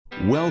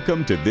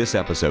Welcome to this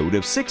episode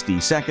of 60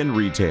 Second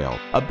Retail,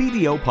 a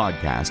BDO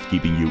podcast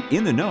keeping you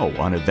in the know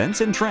on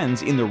events and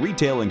trends in the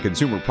retail and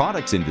consumer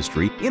products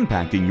industry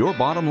impacting your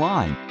bottom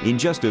line in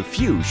just a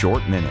few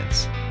short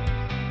minutes.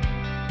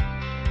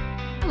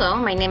 Hello,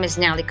 my name is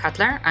Natalie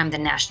Cutler. I'm the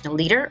national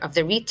leader of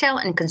the Retail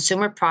and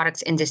Consumer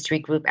Products Industry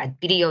Group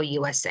at BDO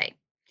USA.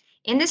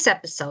 In this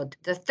episode,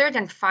 the third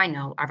and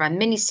final of our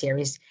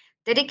mini-series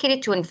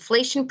dedicated to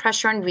inflation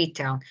pressure on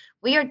retail,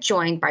 we are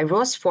joined by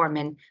Ross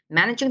Forman,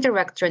 Managing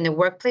Director in the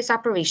Workplace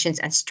Operations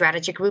and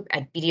Strategy Group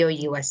at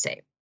BDO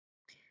USA.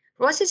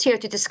 Ross is here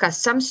to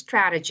discuss some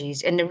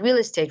strategies in the real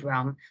estate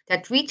realm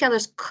that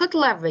retailers could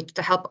leverage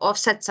to help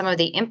offset some of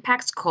the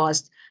impacts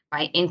caused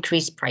by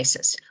increased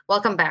prices.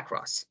 Welcome back,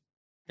 Ross.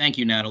 Thank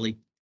you, Natalie.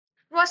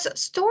 Ross,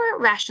 store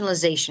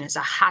rationalization is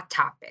a hot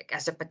topic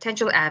as a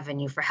potential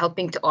avenue for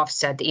helping to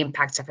offset the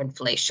impacts of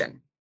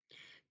inflation.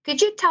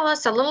 Could you tell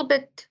us a little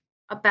bit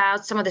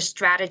about some of the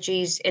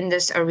strategies in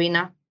this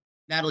arena?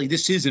 Natalie,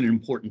 this is an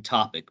important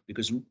topic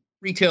because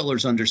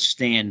retailers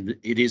understand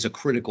it is a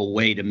critical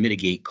way to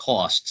mitigate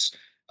costs,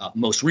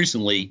 most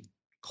recently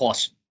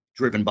costs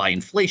driven by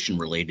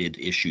inflation-related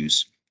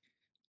issues.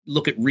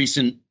 Look at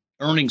recent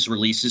earnings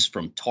releases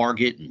from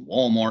Target and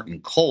Walmart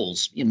and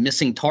Kohl's,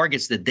 missing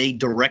targets that they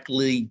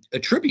directly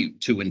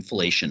attribute to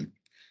inflation.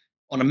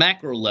 On a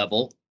macro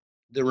level,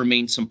 there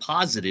remain some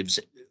positives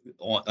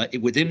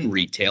within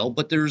retail,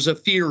 but there's a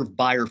fear of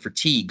buyer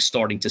fatigue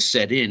starting to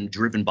set in,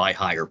 driven by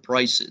higher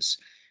prices.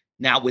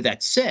 Now, with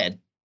that said,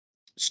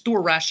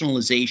 store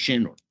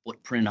rationalization or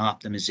footprint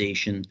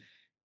optimization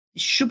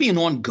should be an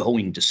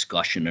ongoing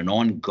discussion, an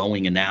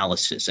ongoing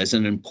analysis as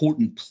an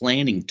important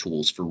planning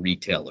tools for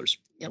retailers,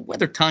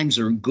 whether times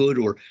are good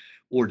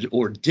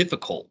or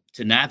difficult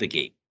to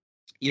navigate.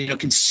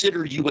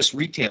 Consider U.S.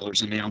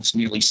 retailers announced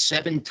nearly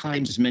 7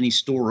 times as many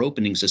store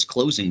openings as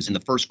closings in the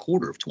first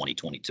quarter of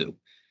 2022.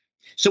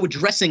 So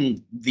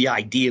addressing the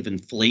idea of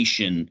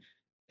inflation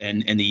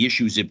and the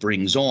issues it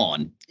brings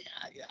on,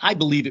 I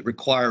believe it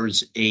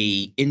requires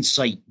a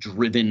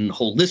insight-driven,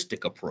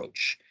 holistic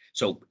approach.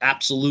 So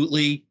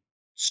absolutely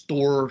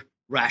store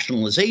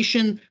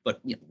rationalization,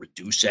 but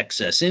reduce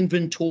excess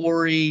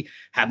inventory,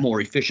 have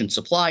more efficient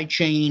supply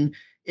chain.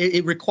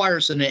 It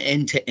requires an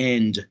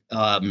end-to-end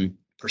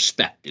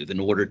perspective in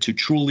order to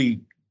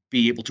truly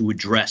be able to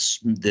address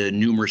the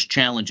numerous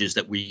challenges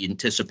that we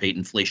anticipate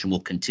inflation will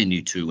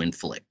continue to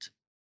inflict.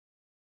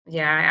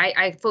 Yeah,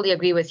 I fully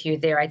agree with you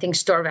there. I think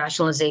store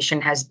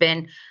rationalization has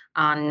been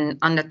on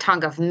the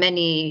tongue of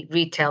many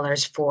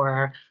retailers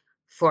for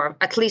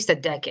at least a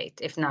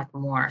decade, if not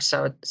more.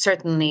 So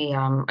certainly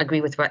agree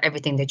with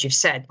everything that you've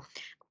said.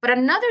 But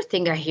another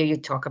thing I hear you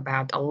talk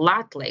about a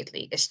lot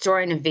lately is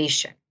store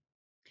innovation,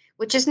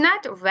 which is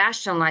not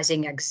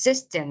rationalizing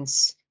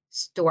existence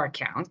store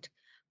count,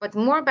 but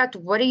more about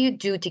what do you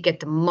do to get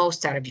the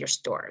most out of your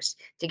stores,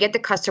 to get the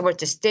customer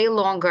to stay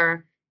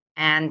longer,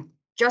 and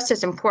just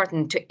as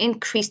important, to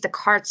increase the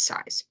cart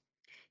size.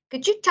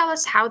 Could you tell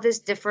us how this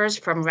differs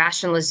from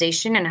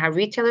rationalization and how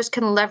retailers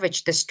can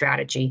leverage this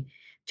strategy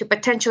to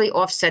potentially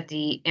offset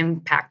the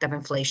impact of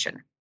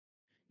inflation?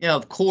 Yeah,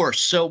 of course.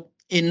 So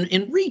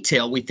in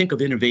retail, we think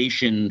of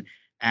innovation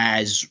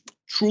as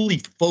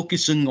truly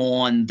focusing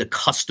on the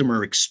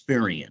customer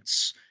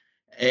experience.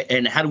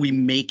 And how do we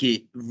make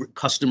it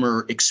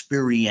customer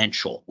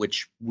experiential,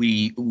 which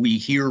we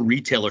hear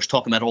retailers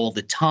talking about all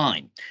the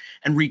time,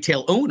 and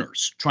retail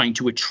owners trying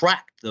to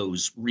attract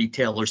those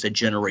retailers that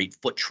generate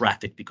foot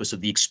traffic because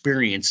of the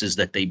experiences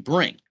that they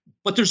bring.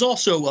 But there's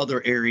also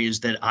other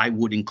areas that I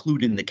would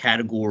include in the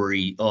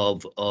category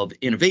of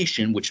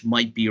innovation, which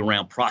might be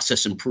around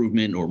process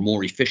improvement or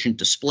more efficient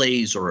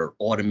displays or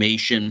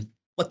automation.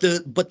 But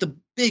the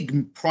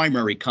big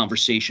primary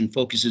conversation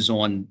focuses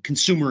on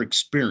consumer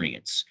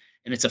experience.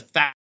 And it's a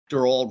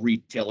factor all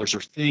retailers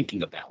are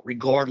thinking about,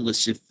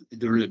 regardless if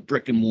they're a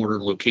brick and mortar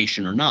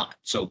location or not.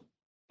 So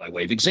by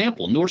way of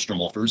example, Nordstrom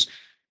offers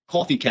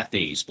coffee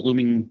cafes,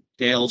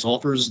 Bloomingdale's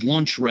offers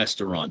lunch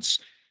restaurants.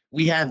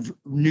 We have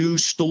new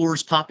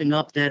stores popping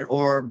up that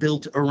are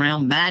built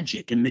around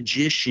magic and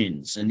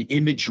magicians and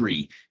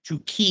imagery to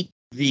keep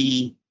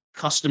the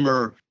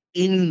customer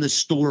in the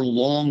store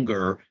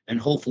longer and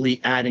hopefully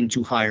adding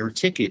to higher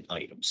ticket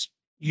items.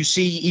 You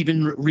see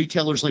even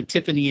retailers like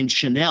Tiffany and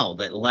Chanel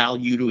that allow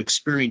you to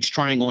experience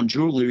trying on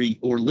jewelry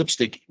or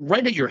lipstick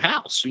right at your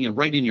house,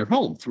 right in your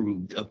home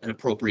through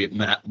appropriate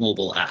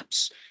mobile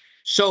apps.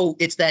 So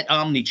it's that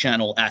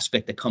omni-channel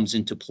aspect that comes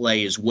into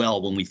play as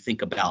well when we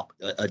think about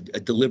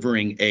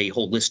delivering a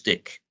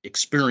holistic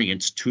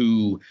experience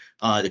to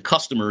the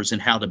customers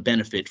and how to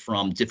benefit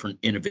from different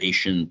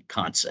innovation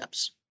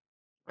concepts.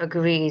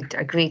 Agreed.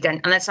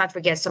 And let's not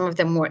forget some of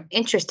the more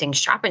interesting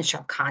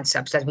shop-in-shop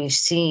concepts that we've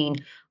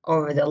seen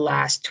over the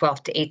last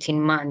 12 to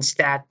 18 months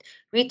that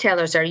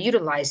retailers are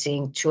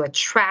utilizing to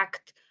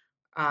attract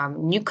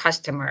new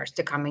customers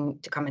to come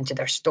into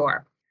their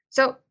store.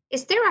 So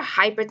is there a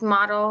hybrid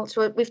model?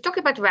 So we've talked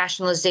about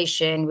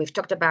rationalization, we've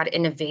talked about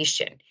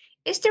innovation.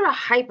 Is there a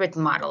hybrid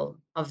model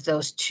of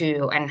those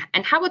two,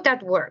 and how would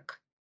that work?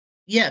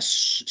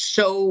 Yes.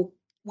 So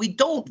we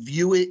don't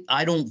view it,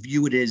 I don't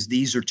view it as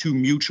these are two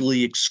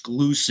mutually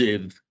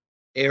exclusive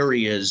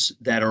areas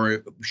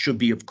that should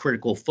be of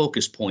critical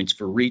focus points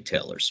for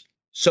retailers.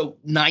 So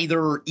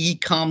neither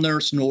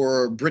e-commerce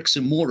nor bricks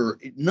and mortar,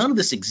 none of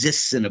this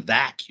exists in a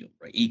vacuum,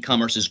 right?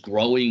 E-commerce is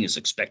growing, is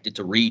expected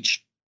to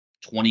reach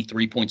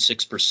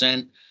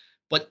 23.6%.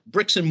 But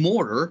bricks and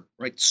mortar,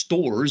 right,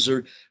 stores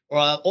are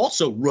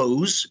also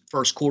rose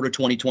first quarter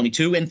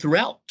 2022 and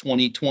throughout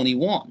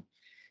 2021.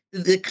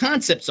 The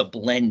concepts of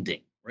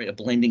blending, right, a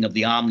blending of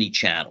the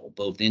omni-channel,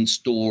 both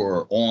in-store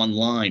or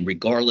online,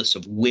 regardless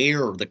of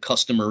where the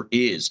customer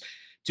is,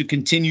 to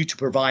continue to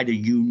provide a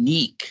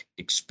unique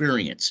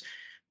experience.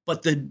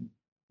 But the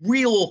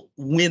real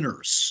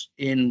winners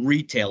in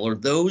retail are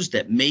those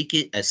that make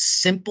it as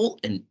simple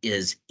and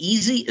as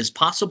easy as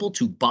possible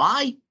to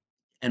buy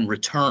and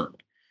return.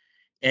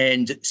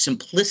 And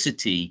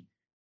simplicity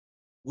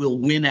will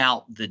win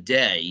out the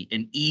day,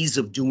 and ease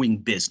of doing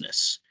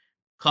business.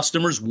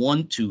 Customers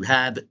want to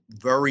have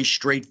very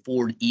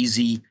straightforward,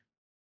 easy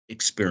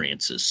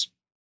experiences.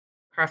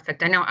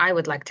 Perfect. I know I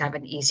would like to have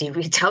an easy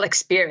retail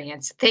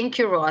experience. Thank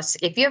you, Ross.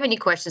 If you have any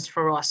questions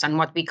for Ross on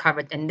what we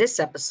covered in this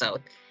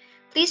episode,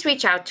 please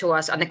reach out to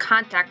us on the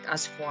Contact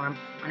Us form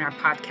on our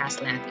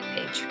podcast landing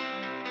page.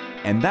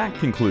 And that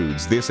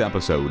concludes this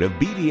episode of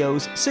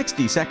BDO's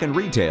 60-Second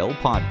Retail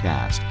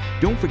Podcast.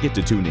 Don't forget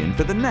to tune in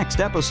for the next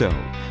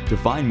episode. To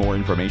find more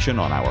information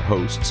on our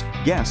hosts,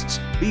 guests,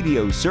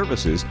 BDO's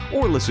services,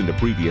 or listen to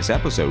previous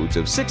episodes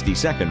of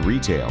 60-Second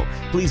Retail,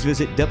 please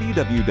visit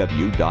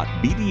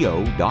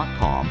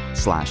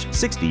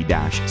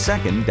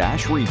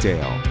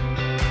www.bdo.com/60-second-retail.